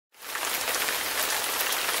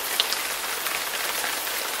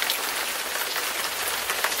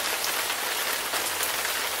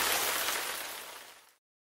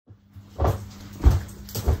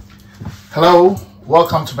Hello,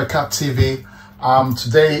 welcome to Mekat TV.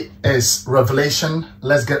 Today is Revelation.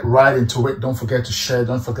 Let's get right into it. Don't forget to share,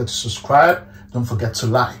 don't forget to subscribe, don't forget to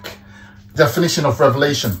like. Definition of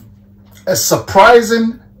Revelation: a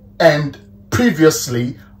surprising and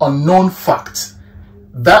previously unknown fact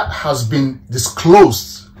that has been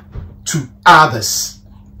disclosed to others.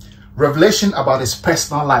 Revelation about his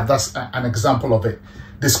personal life, that's an example of it.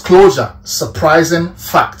 Disclosure, surprising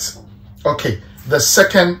fact. Okay, the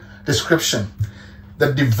second description: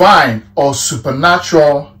 the divine or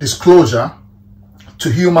supernatural disclosure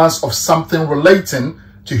to humans of something relating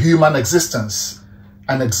to human existence.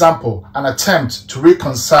 An example, an attempt to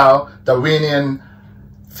reconcile Darwinian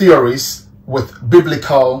theories with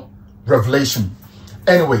biblical revelation.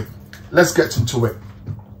 Anyway, let's get into it.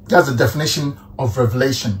 That's the definition of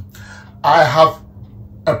revelation. I have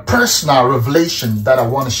a personal revelation that I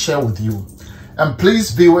want to share with you. And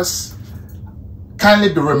please, viewers,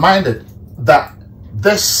 kindly be reminded that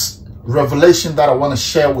this revelation that I want to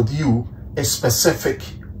share with you is specific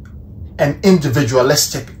and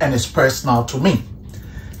individualistic and is personal to me.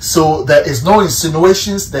 So there is no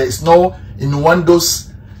insinuations, there is no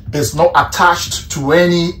innuendos, it's not attached to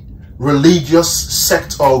any religious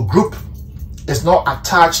sect or group. It's not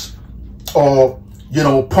attached or,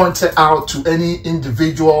 pointed out to any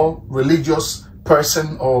individual religious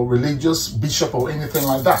person or religious bishop or anything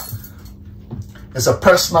like that. It's a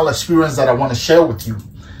personal experience that I want to share with you.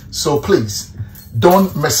 So please,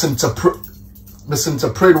 don't misinterpret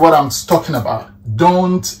what I'm talking about.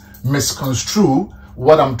 Don't misconstrue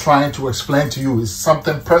what I'm trying to explain to you. It's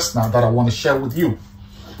something personal that I want to share with you.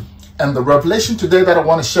 And the revelation today that I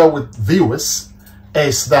want to share with viewers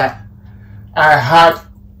is that I had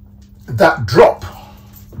that drop,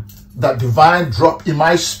 that divine drop in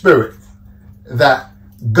my spirit, that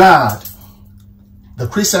God, the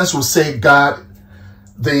Christians will say God,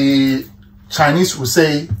 the Chinese will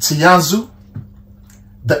say Tianzu,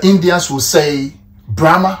 the Indians will say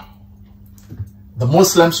Brahma, the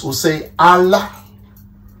Muslims will say Allah,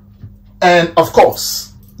 and of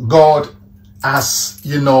course, God, as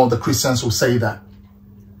you know, the Christians will say that.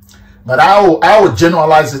 But I will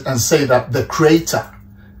generalize it and say that the Creator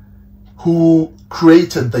who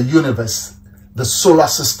created the universe, the solar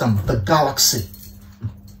system, the galaxy,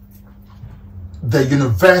 the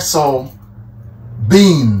universal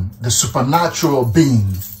being, the supernatural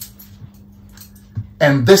being.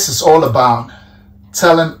 And this is all about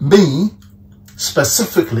telling me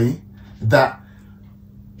specifically that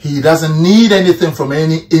he doesn't need anything from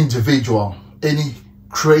any individual, any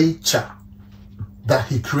creature that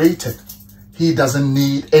he created. He doesn't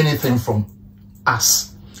need anything from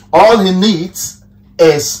us. All he needs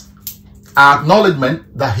is our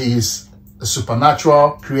acknowledgement that he is a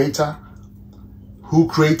supernatural creator who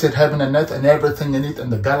created heaven and earth and everything in it, and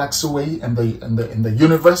the galaxy way and the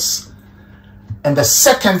universe. And the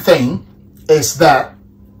second thing is that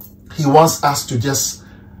he wants us to just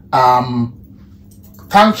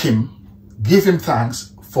thank him, give him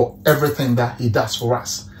thanks for everything that he does for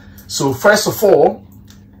us. So first of all,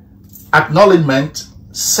 acknowledgement.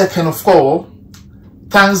 Second of all,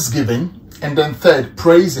 thanksgiving. And then third,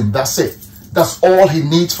 praise him. That's it. That's all he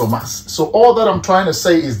needs from us. So all that I'm trying to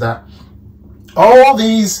say is that all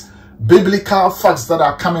these biblical facts that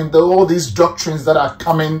are coming, all these doctrines that are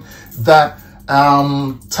coming, that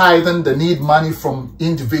tithing, they need money from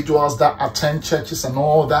individuals that attend churches and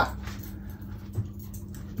all that.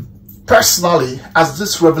 Personally, as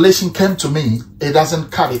this revelation came to me, it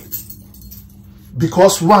doesn't cut it.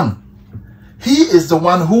 Because one, he is the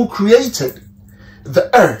one who created the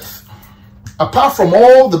earth. Apart from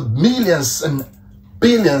all the millions and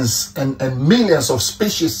billions and millions of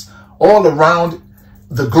species all around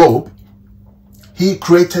the globe, he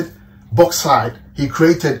created bauxite, he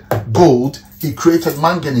created gold, he created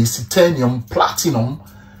manganese, titanium, platinum,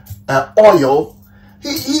 oil.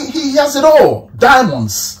 He has it all,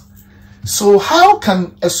 diamonds. So how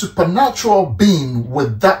can a supernatural being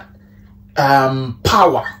with that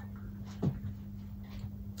power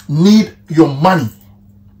need your money?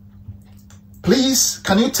 Please,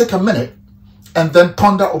 can you take a minute and then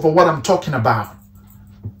ponder over what I'm talking about,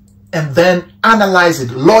 and then analyze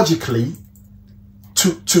it logically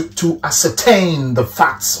to ascertain the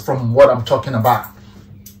facts from what I'm talking about.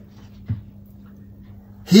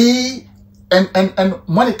 And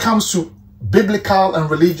when it comes to biblical and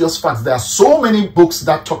religious facts, there are so many books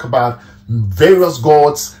that talk about various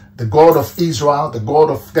gods: the God of Israel, the God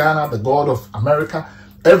of Ghana, the God of America.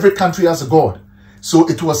 Every country has a god. So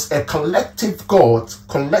it was a collective god,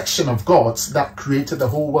 collection of gods that created the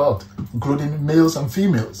whole world, including males and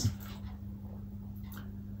females.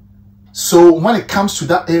 So when it comes to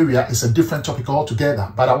that area, it's a different topic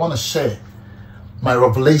altogether. But I want to share my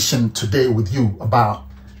revelation today with you about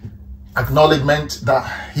acknowledgement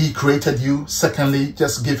that he created you. Secondly,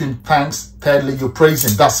 just give him thanks. Thirdly, you praise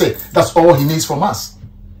him. That's it. That's all he needs from us.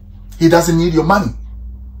 He doesn't need your money.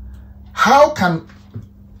 How can,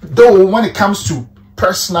 though when it comes to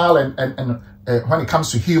personal and when it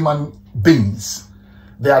comes to human beings,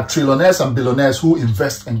 there are trillionaires and billionaires who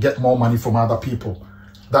invest and get more money from other people.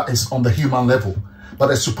 That is on the human level.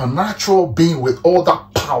 But a supernatural being with all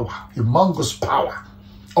that power, humongous power,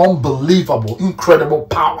 unbelievable, incredible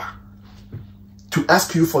power, to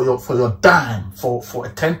ask you for your dime, for a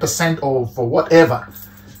 10% or for whatever,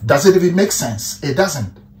 does it even make sense? It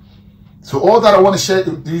doesn't. So all that I want to share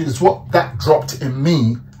with you is what that dropped in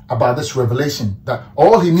me about this revelation, that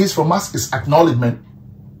all he needs from us is acknowledgement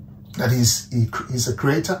that he's a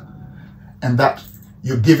creator, and that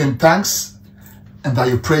you give him thanks, and that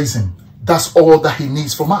you praise him. That's all that he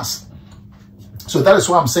needs from us. So that is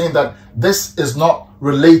why I'm saying that this is not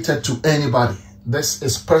related to anybody. This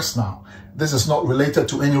is personal. This is not related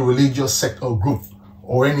to any religious sect or group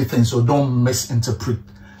or anything. So don't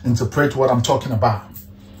misinterpret what I'm talking about.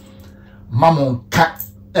 Mamon cat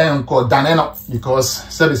enko daneno, because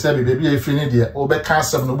sebi baby if you need it obe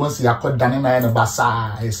cancer no bonsi yakọ danena na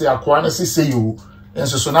basa e say akwa na say you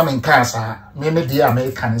enso so na men cancer me dia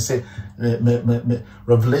me can say me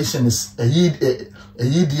revelation is a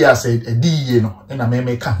yidi as a di no na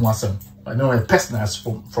me can ho asem. I know a personal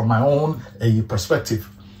from my own perspective.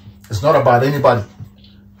 It's not about anybody.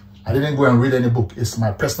 I didn't go and read any book. It's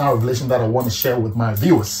my personal revelation that I want to share with my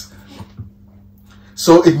viewers.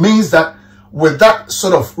 So it means that with that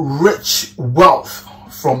sort of rich wealth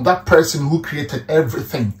from that person who created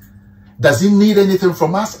everything, does he need anything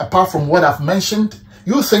from us apart from what I've mentioned?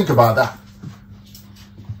 You think about that.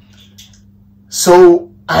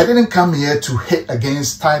 So I didn't come here to hit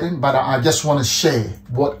against tithing, but I just want to share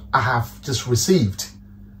what I have just received.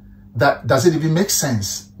 That does it even make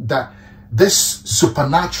sense that this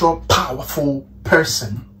supernatural, powerful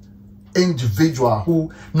person, individual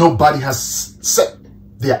who nobody has set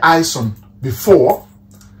their eyes on before,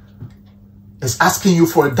 is asking you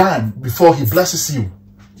for a dime before he blesses you?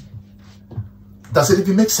 Does it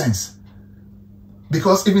even make sense?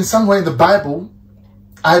 Because even somewhere in the Bible,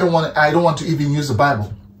 I don't want to even use the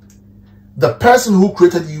Bible. The person who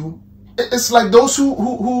created you, it's like those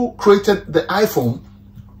who created the iPhone,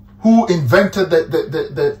 who invented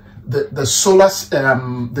the solar,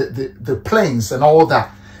 the planes and all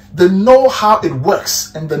that. They know how it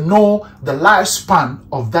works, and they know the lifespan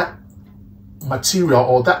of that material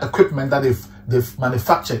or that equipment that they've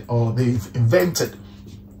manufactured or they've invented.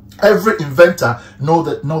 Every inventor know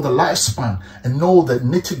the lifespan and know the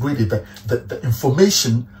nitty-gritty, the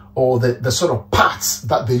information or the sort of parts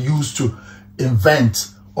that they use to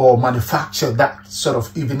invent or manufacture that sort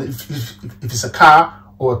of, even if it's a car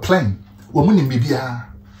or a plane.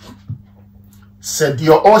 Said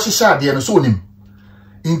your oshisha de no so nim.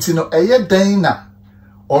 Inti no eye den na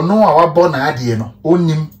ono a wabo na ade no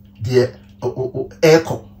onim de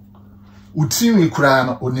eko. Utimi kura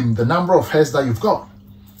no onim the number of hairs that you've got.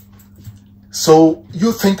 So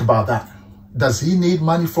you think about that. Does he need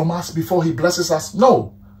money from us before he blesses us?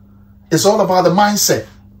 No. It's all about the mindset.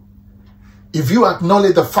 If you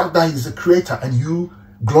acknowledge the fact that he's the creator and you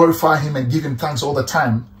glorify him and give him thanks all the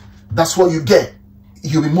time, that's what you get.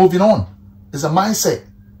 You'll be moving on. It's a mindset.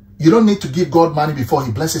 You don't need to give God money before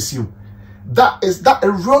he blesses you. That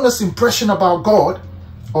erroneous impression about God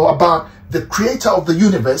or about the creator of the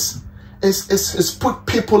universe is put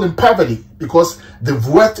people in poverty because they've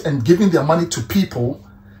worked and given their money to people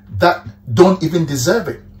that don't even deserve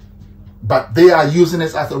it. But they are using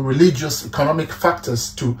it as a religious economic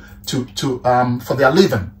factors for their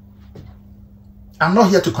living. I'm not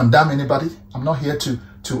here to condemn anybody. I'm not here to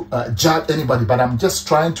judge anybody, but I'm just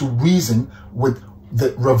trying to reason with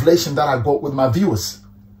the revelation that I got with my viewers.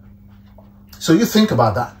 So you think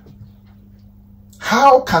about that.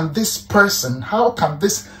 How can this person, how can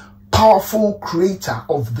this powerful creator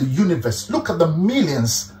of the universe, look at the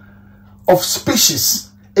millions of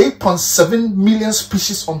species, 8.7 million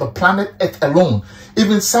species on the planet Earth alone.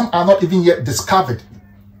 Even some are not even yet discovered,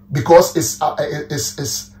 because it's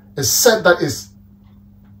said that it's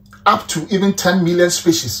up to even 10 million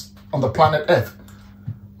species on the planet Earth.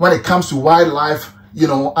 When it comes to wildlife, you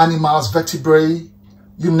know, animals, vertebrae,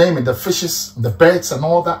 you name it, the fishes, the birds and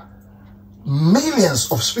all that.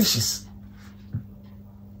 Millions of species.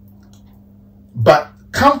 But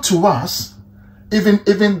come to us,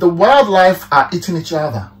 even the wildlife are eating each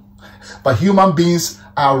other. But human beings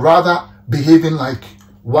are rather behaving like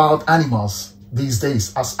wild animals. these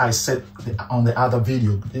days, as I said on the other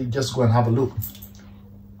video. You just go and have a look.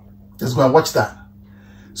 Just go and watch that.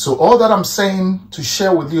 So all that I'm saying to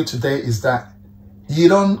share with you today is that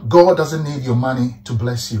God doesn't need your money to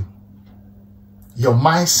bless you. Your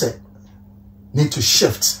mindset needs to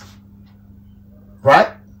shift,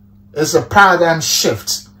 right? It's a paradigm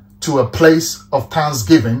shift to a place of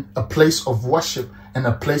thanksgiving, a place of worship, and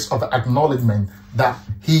a place of acknowledgement that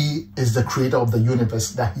he is the creator of the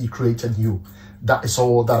universe, that he created you. That is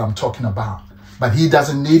all that I'm talking about. But he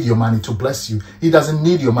doesn't need your money to bless you. He doesn't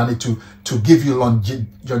need your money to give you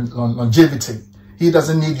longevity. He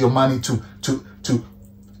doesn't need your money to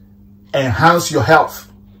enhance your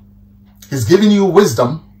health. He's giving you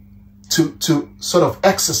wisdom to sort of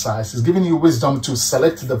exercise. He's giving you wisdom to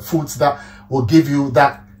select the foods that will give you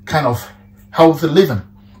that kind of healthy living.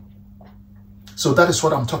 So that is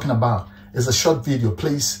what I'm talking about. It's a short video.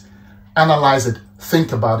 Please analyze it,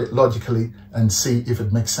 think about it logically, and see if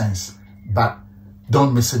it makes sense. But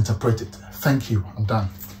don't misinterpret it. Thank you. I'm done.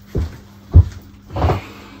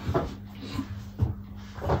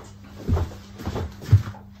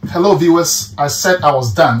 Hello, viewers. I said I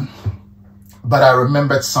was done, but I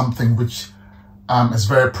remembered something which is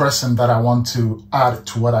very present that I want to add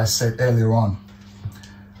to what I said earlier on.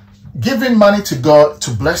 Giving money to God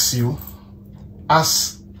to bless you,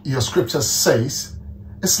 as your scripture says,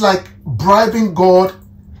 it's like bribing God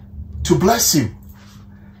to bless you.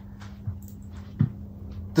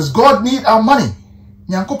 Does God need our money?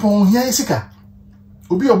 Does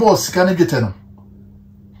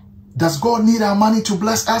God need our money to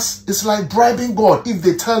bless us? It's like bribing God. If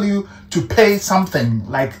they tell you to pay something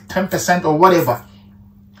like 10% or whatever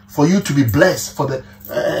for you to be blessed, for the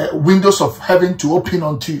windows of heaven to open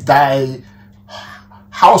onto thy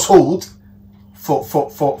household,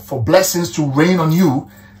 for blessings to rain on you,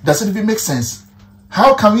 does it even make sense?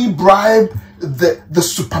 How can we bribe the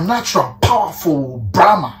supernatural, powerful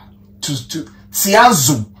Brahma, to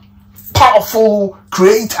Tsiazu, powerful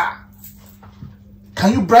creator?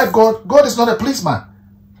 Can you bribe God? God is not a policeman.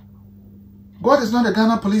 God is not a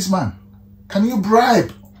Ghana policeman. Can you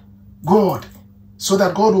bribe God so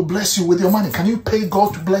that God will bless you with your money? Can you pay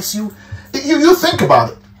God to bless you? You think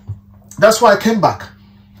about it. That's why I came back.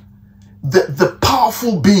 The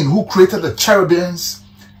powerful being who created the cherubims,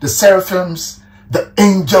 the seraphims, the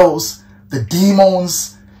angels, the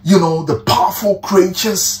demons, the powerful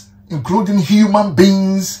creatures, including human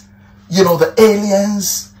beings, the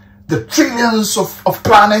aliens, the trillions of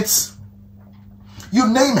planets, you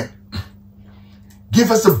name it.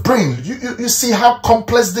 Give us the brain. You see how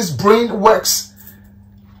complex this brain works.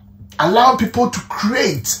 Allow people to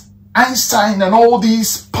create. Einstein and all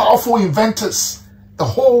these powerful inventors, the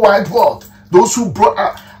whole wide world, those who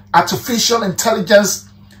brought artificial intelligence,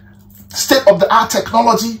 state-of-the-art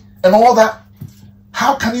technology and all that.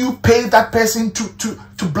 How can you pay that person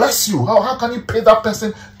to bless you? How can you pay that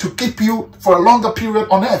person to keep you for a longer period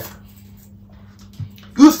on earth?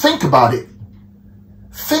 You think about it.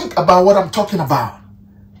 Think about what I'm talking about.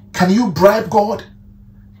 Can you bribe God?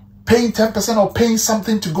 Paying 10% or paying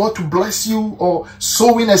something to God to bless you, or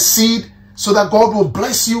sowing a seed so that God will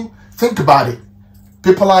bless you? Think about it.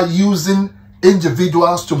 People are using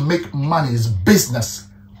individuals to make money. It's business.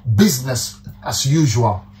 Business as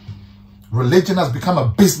usual. Religion has become a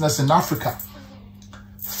business in Africa.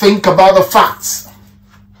 Think about the facts.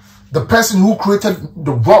 The person who created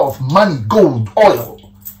the wealth, money, gold, oil,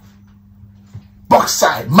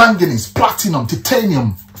 bauxite, manganese, platinum,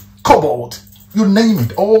 titanium, cobalt, you name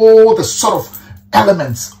it, all the sort of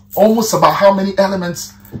elements, almost about how many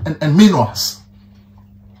elements and minerals.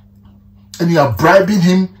 And you are bribing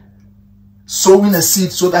him, sowing a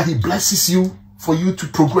seed so that he blesses you, for you to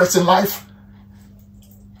progress in life.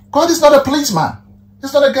 God is not a policeman.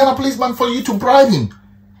 He's not a Ghana policeman for you to bribe him.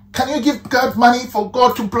 Can you give God money for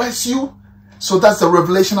God to bless you? So that's the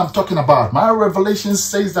revelation I'm talking about. My revelation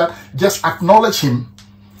says that just acknowledge him,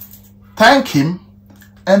 thank him,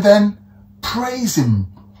 and then praise him,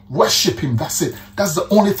 worship him. That's it. That's the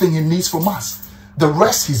only thing he needs from us. The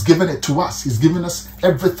rest, he's given it to us. He's given us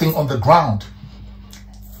everything on the ground.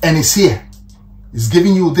 And it's here. He's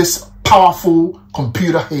giving you this powerful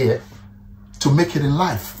computer here to make it in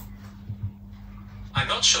life. I'm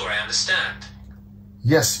not sure I understand.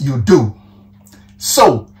 Yes, you do.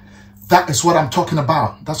 So, that is what I'm talking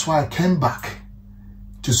about. That's why I came back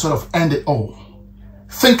to sort of end it all.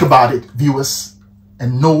 Think about it, viewers,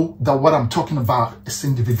 and know that what I'm talking about is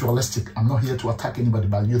individualistic. I'm not here to attack anybody,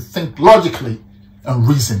 but you think logically and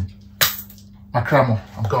reason. Makramo,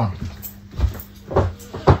 I'm gone.